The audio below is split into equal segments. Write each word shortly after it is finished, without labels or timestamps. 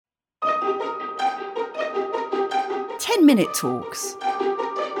10-Minute Talks,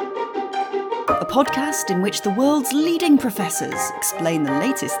 a podcast in which the world's leading professors explain the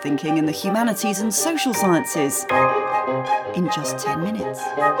latest thinking in the humanities and social sciences in just 10 minutes.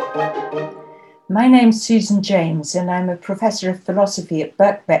 My name's Susan James and I'm a Professor of Philosophy at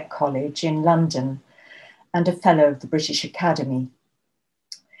Birkbeck College in London and a Fellow of the British Academy.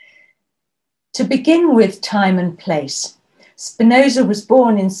 To begin with time and place, Spinoza was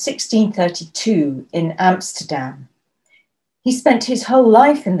born in 1632 in Amsterdam. He spent his whole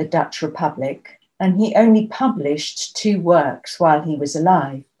life in the Dutch Republic and he only published 2 works while he was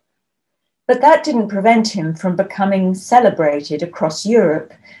alive. But that didn't prevent him from becoming celebrated across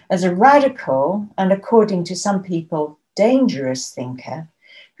Europe as a radical and, according to some people, dangerous thinker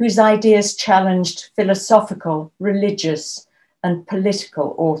whose ideas challenged philosophical, religious, and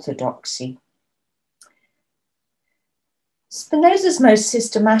political orthodoxy. Spinoza's most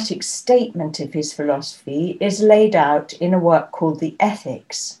systematic statement of his philosophy is laid out in a work called The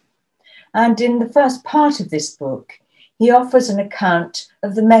Ethics. And in the first part of this book, he offers an account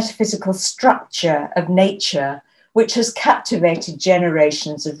of the metaphysical structure of nature, which has captivated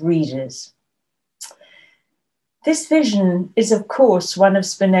generations of readers. This vision is, of course, one of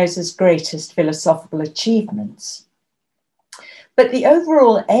Spinoza's greatest philosophical achievements. But the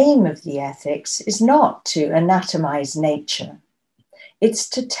overall aim of the Ethics is not to anatomize nature. It's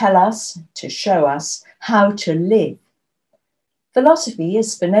to tell us, to show us how to live. Philosophy,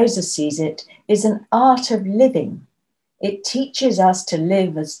 as Spinoza sees it, is an art of living. It teaches us to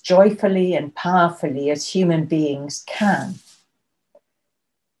live as joyfully and powerfully as human beings can.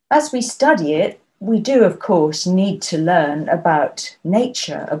 As we study it, we do, of course, need to learn about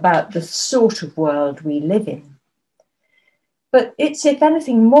nature, about the sort of world we live in. But it's, if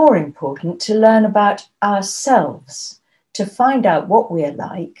anything, more important to learn about ourselves, to find out what we're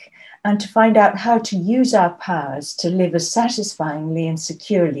like, and to find out how to use our powers to live as satisfyingly and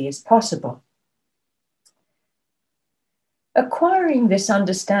securely as possible. Acquiring this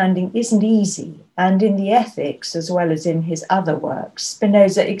understanding isn't easy, and in the Ethics, as well as in his other works,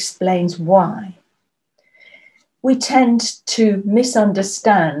 Spinoza explains why. We tend to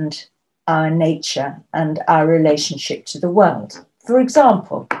misunderstand our nature and our relationship to the world. For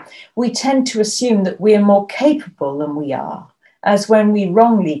example, we tend to assume that we are more capable than we are, as when we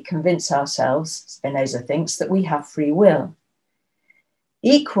wrongly convince ourselves, Spinoza thinks, that we have free will.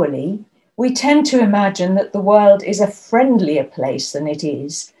 Equally, we tend to imagine that the world is a friendlier place than it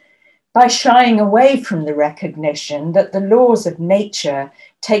is by shying away from the recognition that the laws of nature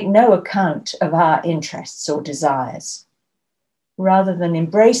take no account of our interests or desires. Rather than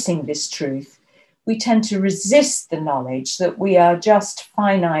embracing this truth, we tend to resist the knowledge that we are just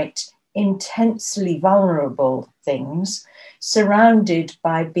finite, intensely vulnerable things surrounded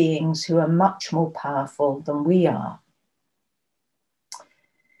by beings who are much more powerful than we are.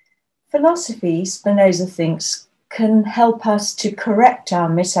 Philosophy, Spinoza thinks, can help us to correct our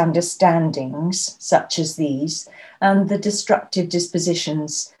misunderstandings, such as these, and the destructive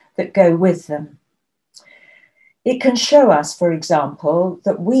dispositions that go with them. It can show us, for example,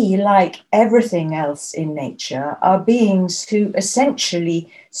 that we, like everything else in nature, are beings who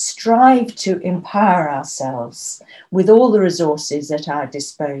essentially strive to empower ourselves with all the resources at our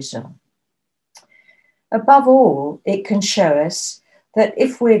disposal. Above all, it can show us that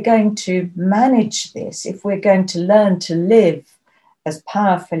if we're going to manage this, if we're going to learn to live as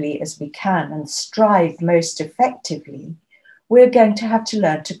powerfully as we can and strive most effectively, we're going to have to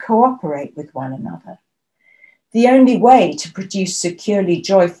learn to cooperate with one another. The only way to produce securely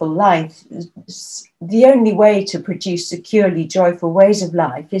joyful ways of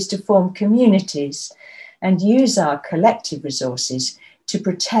life is to form communities and use our collective resources to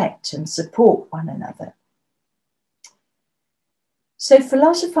protect and support one another. So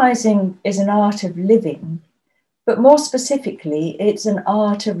philosophizing is an art of living, but more specifically, it's an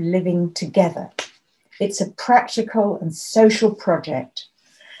art of living together. It's a practical and social project,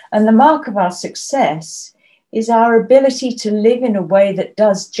 and the mark of our success is our ability to live in a way that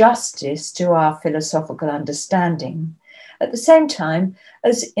does justice to our philosophical understanding, at the same time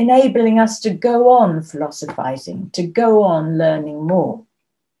as enabling us to go on philosophizing, to go on learning more.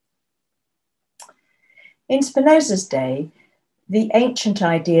 In Spinoza's day, the ancient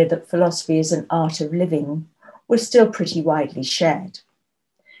idea that philosophy is an art of living was still pretty widely shared.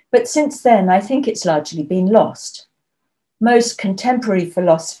 But since then, I think it's largely been lost. Most contemporary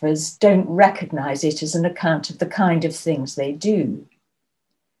philosophers don't recognize it as an account of the kind of things they do.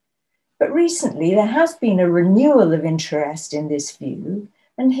 But recently, there has been a renewal of interest in this view,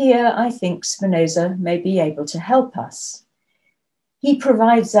 and here I think Spinoza may be able to help us. He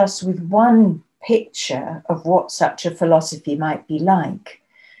provides us with one picture of what such a philosophy might be like.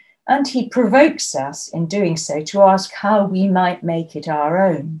 And he provokes us in doing so to ask how we might make it our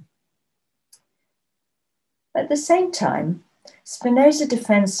own. At the same time, Spinoza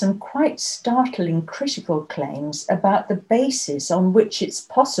defends some quite startling critical claims about the basis on which it's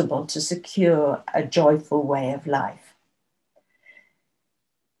possible to secure a joyful way of life.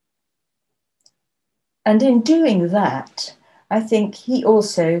 And in doing that, I think he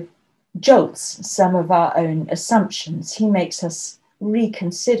also jolts some of our own assumptions. He makes us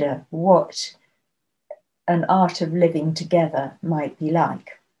reconsider what an art of living together might be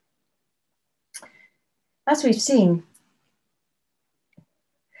like. As we've seen,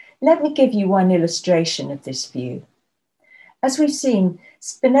 let me give you one illustration of this view. As we've seen,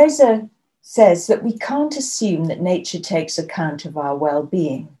 Spinoza says that we can't assume that nature takes account of our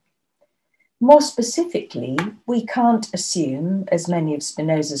well-being. More specifically, we can't assume, as many of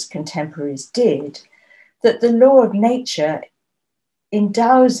Spinoza's contemporaries did, that the law of nature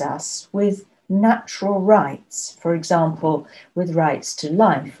endows us with natural rights, for example, with rights to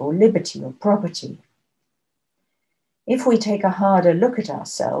life or liberty or property. If we take a harder look at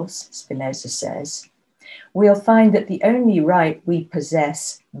ourselves, Spinoza says, we'll find that the only right we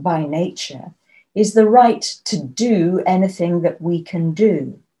possess by nature is the right to do anything that we can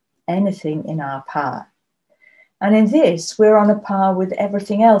do, anything in our power. And in this, we're on a par with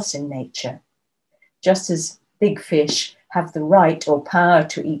everything else in nature. Just as big fish have the right or power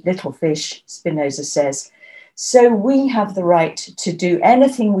to eat little fish, Spinoza says, so we have the right to do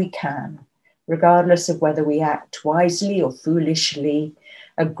anything we can, regardless of whether we act wisely or foolishly,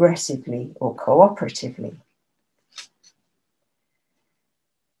 aggressively or cooperatively.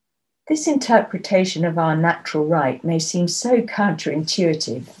 This interpretation of our natural right may seem so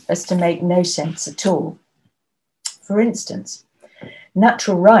counterintuitive as to make no sense at all. For instance,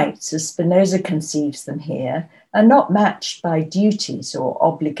 natural rights, as Spinoza conceives them here, are not matched by duties or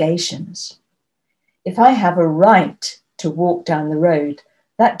obligations. If I have a right to walk down the road,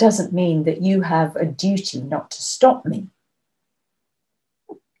 that doesn't mean that you have a duty not to stop me.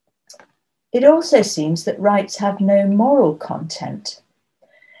 It also seems that rights have no moral content.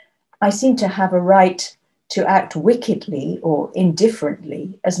 I seem to have a right to act wickedly or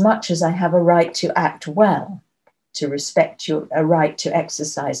indifferently as much as I have a right to act well, to respect a right to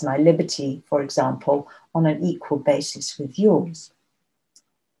exercise my liberty, for example, on an equal basis with yours.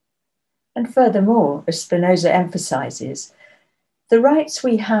 And furthermore, as Spinoza emphasizes, the rights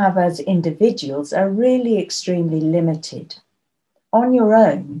we have as individuals are really extremely limited. On your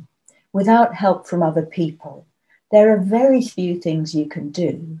own, without help from other people, there are very few things you can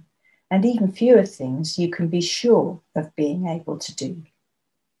do, and even fewer things you can be sure of being able to do.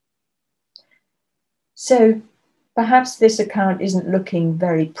 So perhaps this account isn't looking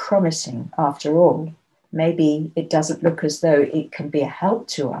very promising after all. Maybe it doesn't look as though it can be a help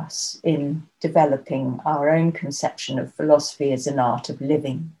to us in developing our own conception of philosophy as an art of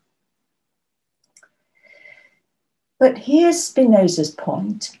living. But here's Spinoza's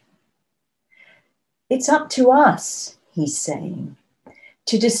point. It's up to us, he's saying,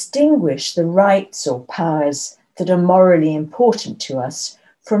 to distinguish the rights or powers that are morally important to us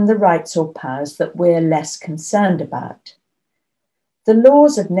from the rights or powers that we're less concerned about. The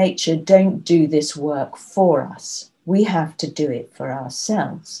laws of nature don't do this work for us. We have to do it for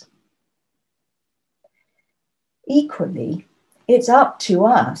ourselves. Equally, it's up to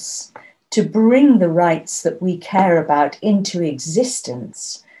us to bring the rights that we care about into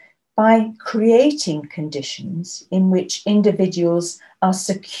existence by creating conditions in which individuals are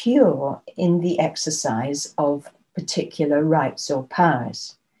secure in the exercise of particular rights or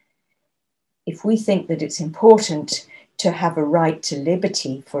powers. If we think that it's important to have a right to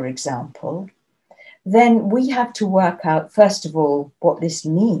liberty, for example, then we have to work out, first of all, what this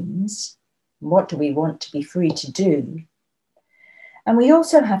means. What do we want to be free to do? And we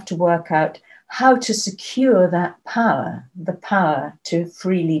also have to work out how to secure that power, the power to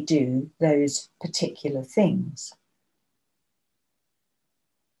freely do those particular things.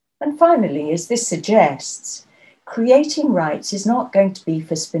 And finally, as this suggests, creating rights is not going to be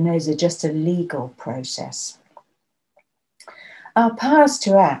for Spinoza just a legal process. Our powers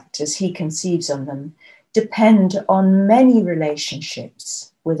to act, as he conceives of them, depend on many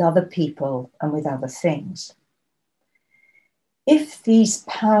relationships with other people and with other things. If these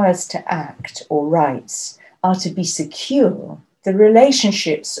powers to act or rights are to be secure, the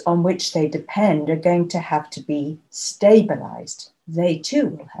relationships on which they depend are going to have to be stabilized. They too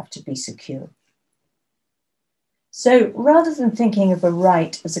will have to be secure. So rather than thinking of a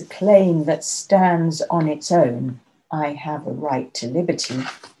right as a claim that stands on its own, I have a right to liberty,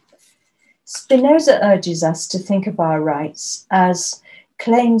 Spinoza urges us to think of our rights as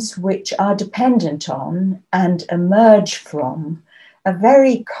claims which are dependent on and emerge from a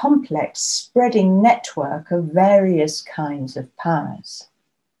very complex spreading network of various kinds of powers.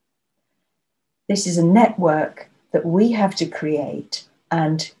 This is a network that we have to create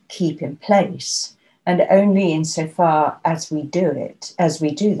and keep in place, and only insofar as we do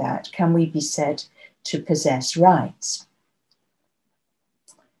that, can we be said to possess rights.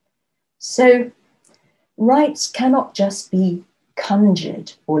 So, rights cannot just be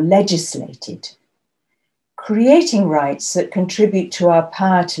conjured or legislated. Creating rights that contribute to our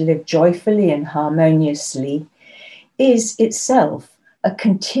power to live joyfully and harmoniously is itself a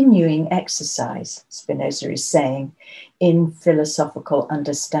continuing exercise, Spinoza is saying, in philosophical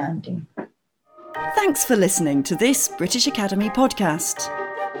understanding. Thanks for listening to this British Academy podcast.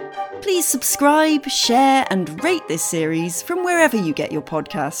 Please subscribe, share and rate this series from wherever you get your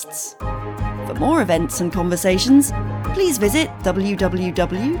podcasts. For more events and conversations, please visit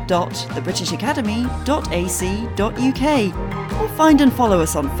www.thebritishacademy.ac.uk or find and follow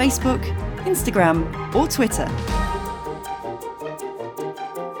us on Facebook, Instagram or Twitter.